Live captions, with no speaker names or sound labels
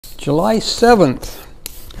July 7th,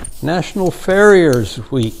 National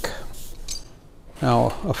Farriers Week.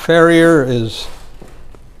 Now, a farrier is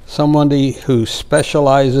somebody who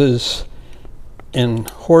specializes in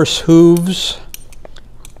horse hooves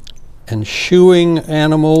and shoeing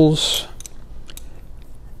animals.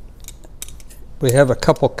 We have a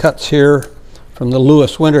couple cuts here from the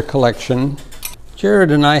Lewis Winter collection.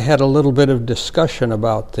 Jared and I had a little bit of discussion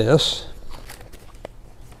about this.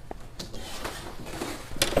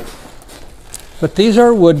 But these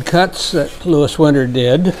are woodcuts that Lewis Winter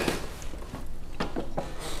did.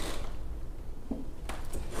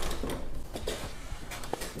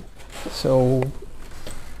 So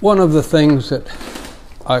one of the things that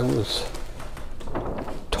I was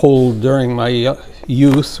told during my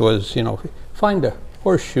youth was, find a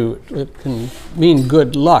horseshoe. It can mean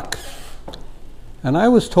good luck. And I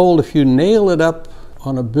was told if you nail it up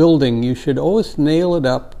on a building, you should always nail it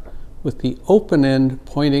up with the open end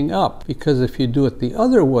pointing up, because if you do it the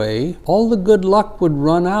other way, all the good luck would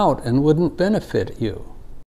run out and wouldn't benefit you.